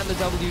to land the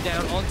W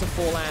down onto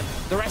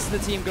Forlan. The rest of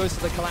the team goes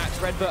to the collapse.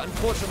 Redbird,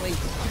 unfortunately,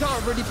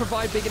 can't really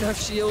provide big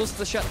enough shields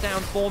to shut down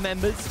 4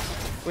 members,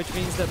 which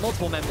means that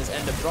multiple members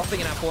end up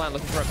dropping, and now Forlan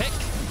looking for a pick.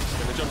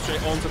 Gonna jump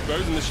straight onto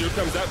Frozen. The shield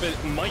comes out, but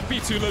it might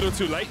be too little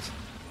too late.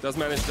 Does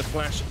manage to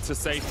flash to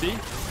safety.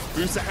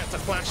 Bruiser had to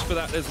flash for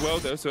that as well,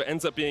 though, so it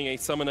ends up being a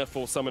summoner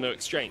for summoner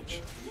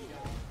exchange.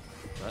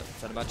 But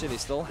Fenerbahce, they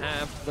still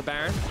have the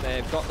Baron.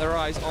 They've got their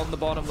eyes on the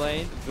bottom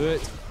lane. But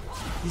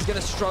he's going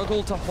to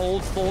struggle to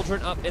hold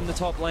Thordran up in the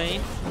top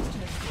lane.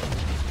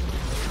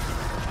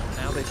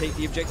 Now they take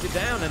the objective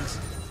down, and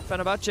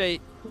Fenerbahce,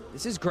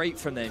 this is great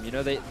from them. You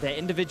know, their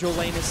individual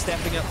lane is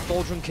stepping up.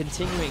 Thordran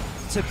continuing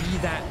to be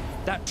that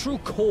true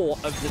core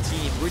of the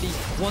team, really,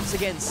 once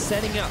again,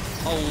 setting up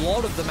a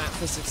lot of the map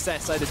for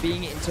success, either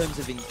being it in terms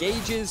of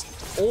engages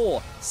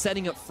or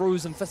setting up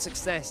Frozen for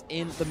success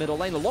in the middle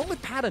lane, along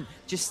with Pattern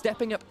just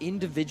stepping up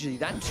individually.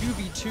 That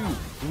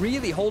 2v2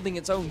 really holding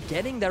its own,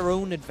 getting their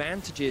own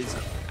advantages.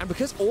 And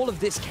because all of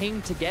this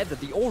came together,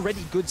 the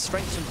already good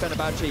strengths from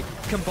Fenerbahce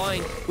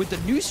combined with the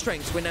new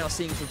strengths we're now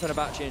seeing from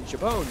Fenerbahce and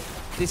Chabon,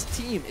 this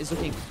team is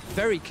looking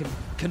very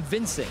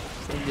convincing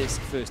in this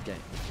first game.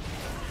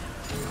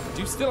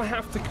 Do still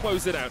have to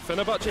close it out.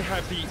 Fenerbahce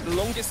have the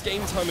longest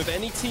game time of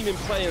any team in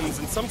play-ins,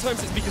 and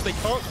sometimes it's because they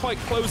can't quite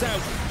close out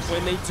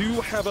when they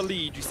do have a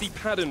lead. You see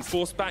Pattern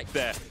forced back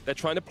there. They're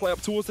trying to play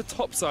up towards the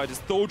top side as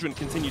Thordran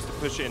continues to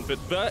push in, but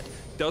Vert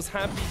does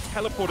have the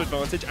teleport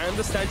advantage and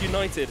the Stand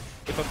United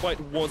if a fight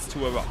was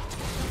to erupt.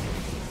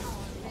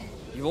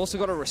 You've also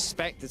got to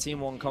respect the Team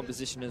 1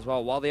 composition as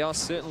well. While they are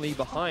certainly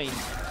behind,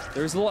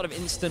 there is a lot of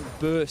instant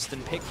burst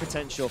and pick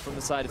potential from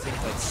the side of things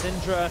like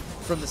Syndra,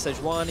 from the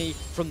Sejuani,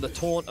 from the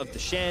taunt of the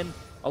Shen.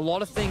 A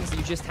lot of things that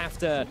you just have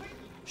to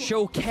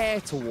show care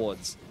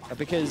towards,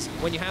 because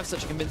when you have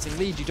such a convincing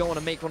lead, you don't want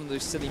to make one of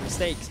those silly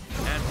mistakes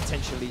and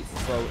potentially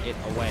throw it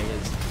away.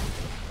 As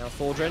now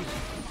Thordran,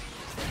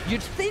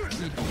 you'd think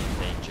he'd be in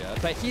danger,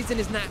 but he's in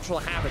his natural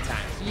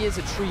habitat. He is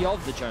a tree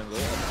of the jungle,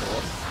 of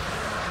course.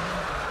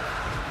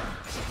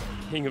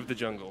 King of the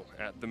jungle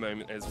at the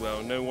moment as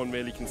well. No one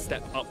really can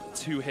step up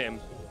to him.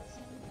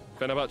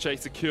 Fenerbahce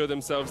secure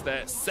themselves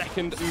their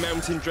second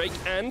Mountain Drake,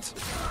 and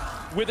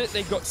with it,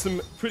 they've got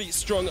some pretty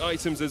strong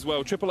items as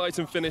well. Triple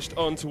item finished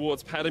on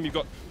towards Padam. You've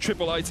got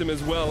triple item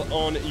as well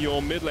on your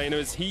mid laner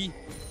as he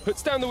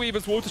puts down the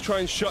Weaver's Wall to try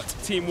and shut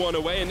Team 1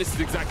 away, and this is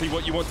exactly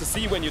what you want to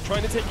see when you're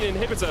trying to take an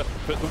inhibitor,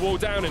 put the wall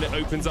down, and it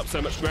opens up so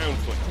much ground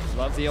for you.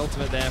 Love the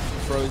ultimate there from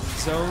Frozen.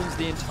 Zones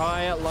the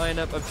entire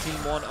lineup of Team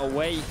 1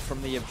 away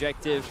from the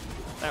objective.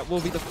 That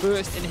will be the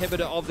first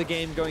inhibitor of the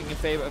game going in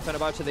favor of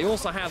Fenerbahce. They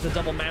also have the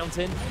double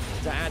mountain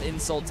to add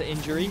insult to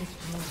injury.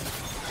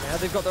 Now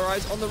they've got their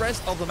eyes on the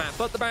rest of the map,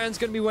 but the Baron's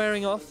going to be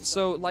wearing off,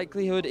 so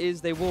likelihood is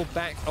they will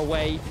back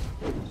away.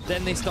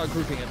 Then they start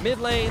grouping at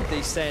mid lane,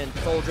 they send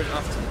Thordran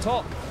up to the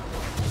top,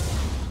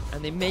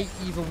 and they may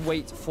even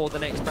wait for the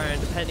next Baron,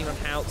 depending on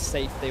how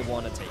safe they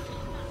want to take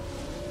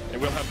it. They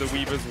will have the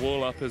Weaver's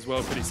Wall up as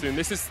well pretty soon.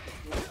 This is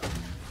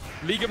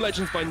League of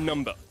Legends by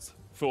numbers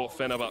for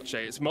Fenerbahce.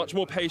 It's much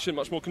more patient,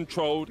 much more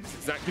controlled. It's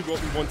exactly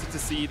what we wanted to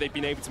see. They've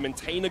been able to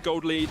maintain a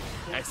gold lead,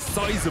 a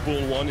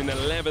sizable one in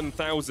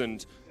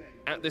 11,000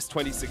 at this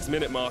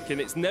 26-minute mark,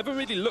 and it's never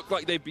really looked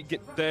like they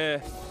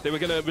were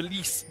going to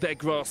release their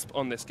grasp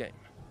on this game.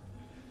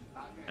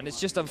 And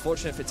it's just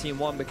unfortunate for Team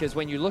 1, because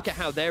when you look at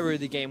how their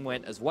early game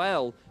went as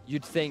well,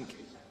 you'd think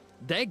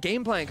their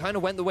game plan kind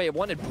of went the way it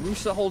wanted.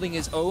 Bruiser holding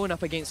his own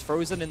up against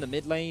Frozen in the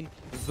mid lane.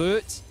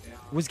 Vert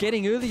was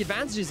getting early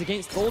advantages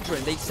against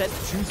Thordran. They sent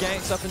 2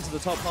 ganks up into the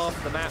top half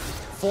of the map.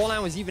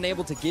 Forlan was even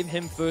able to give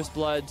him first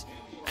blood.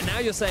 And now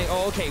you're saying,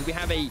 oh, okay, we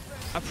have a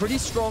pretty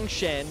strong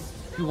Shen,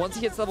 who once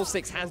he gets level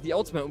 6 has the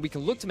ultimate, and we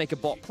can look to make a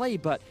bot play,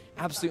 but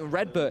Absolute and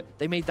Redbird,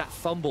 they made that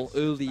fumble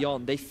early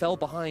on. They fell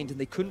behind and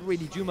they couldn't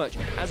really do much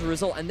as a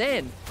result. And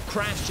then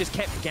Crash just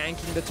kept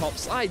ganking the top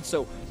side,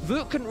 so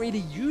Vert couldn't really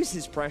use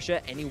his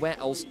pressure anywhere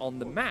else on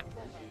the map.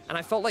 And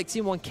I felt like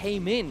Team 1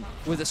 came in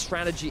with a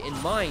strategy in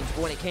mind,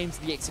 but when it came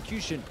to the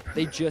execution,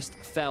 they just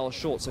fell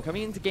short. So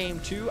coming into Game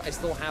 2, I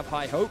still have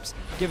high hopes,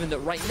 given that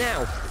right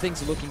now,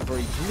 things are looking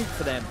very bleak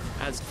for them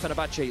as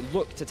Fenerbahce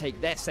look to take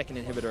their second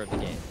inhibitor of the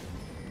game.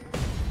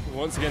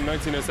 Once again,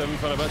 1907,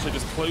 Fenerbahce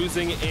just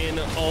closing in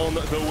on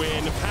the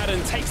win.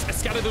 Pattern takes a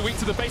Scatter the Weak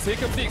to the base. Here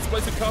comes the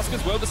Explosive Cask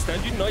as well to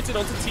Stand United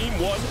onto Team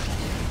 1.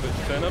 But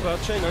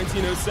Fenerbahce,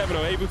 1907,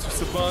 are able to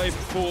survive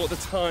for the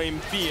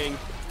time being.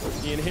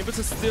 The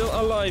inhibitor's still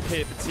alive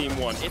here for Team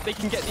 1. If they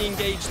can get the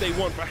engage they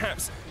want,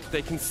 perhaps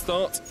they can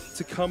start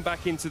to come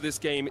back into this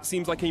game. It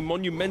seems like a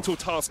monumental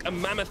task, a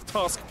mammoth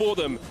task for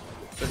them.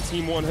 But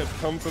Team 1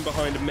 have come from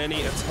behind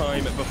many a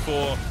time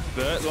before.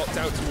 Vert locked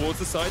out towards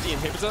the side. The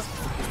inhibitor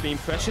is being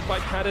pressured by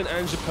Pattern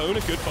and Japone.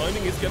 A good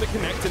finding is going to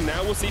connect, and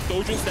now we'll see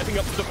Thordran stepping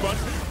up to the front.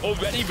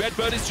 Already,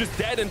 Redbird is just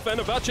dead, and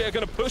Fenerbahce are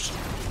going to push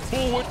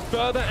forward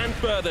further and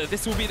further.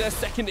 This will be their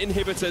second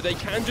inhibitor. They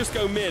can just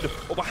go mid,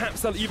 or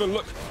perhaps they'll even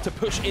look to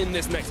push in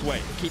this next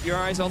wave. Keep your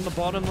eyes on the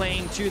bottom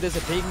lane too. There's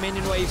a big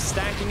minion wave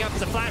stacking up.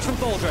 There's a flash from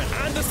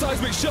Thaldren. And the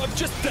seismic shove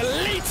just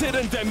deleted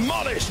and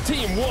demolished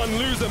Team 1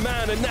 loser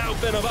man, and now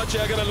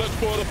Fenerbahce are going to look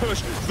for the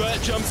push.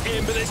 Vert jumps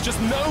in, but there's just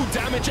no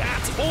damage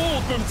at all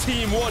from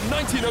Team 1.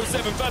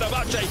 1907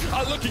 Fenerbahce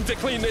are looking to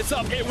clean this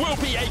up. It will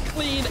be a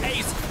clean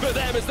ace for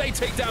them as they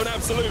take down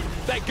Absolute.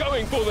 They're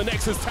going for the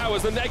Nexus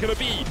Towers, and they're going to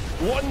be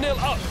 1-0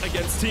 up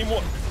against Team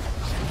 1.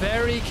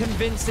 Very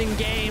convincing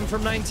game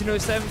from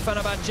 1907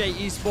 Fenerbahce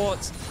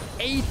Esports.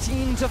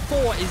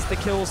 18-4 is the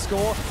kill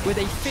score with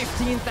a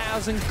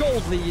 15,000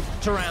 gold lead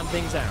to round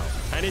things out.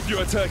 And if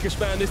you're a Turkish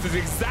fan, this is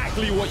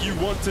exactly what you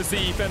want to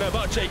see.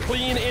 Fenerbahce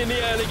clean in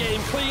the early game,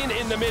 clean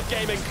in the mid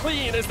game, and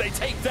clean as they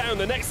take down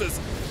the Nexus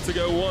to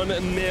go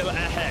 1-0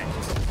 ahead.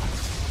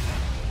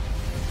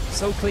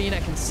 So clean, I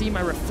can see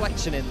my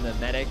reflection in the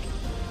medic.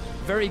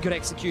 Very good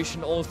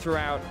execution all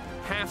throughout.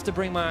 Have to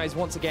bring my eyes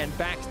once again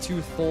back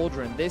to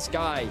Thaldren. This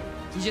guy,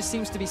 he just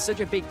seems to be such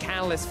a big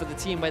catalyst for the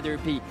team, whether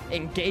it be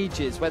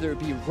engages, whether it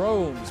be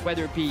roams,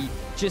 whether it be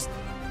just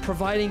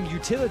providing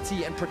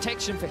utility and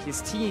protection for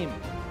his team.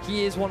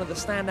 He is one of the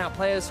standout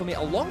players for me,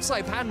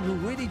 alongside Patton, who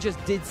really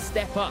just did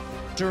step up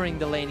during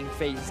the laning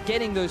phase,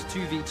 getting those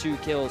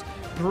 2v2 kills,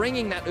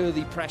 bringing that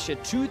early pressure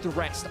to the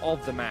rest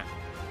of the map,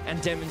 and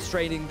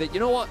demonstrating that, you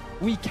know what,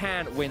 we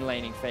can win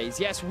laning phase.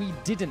 Yes, we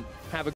didn't have a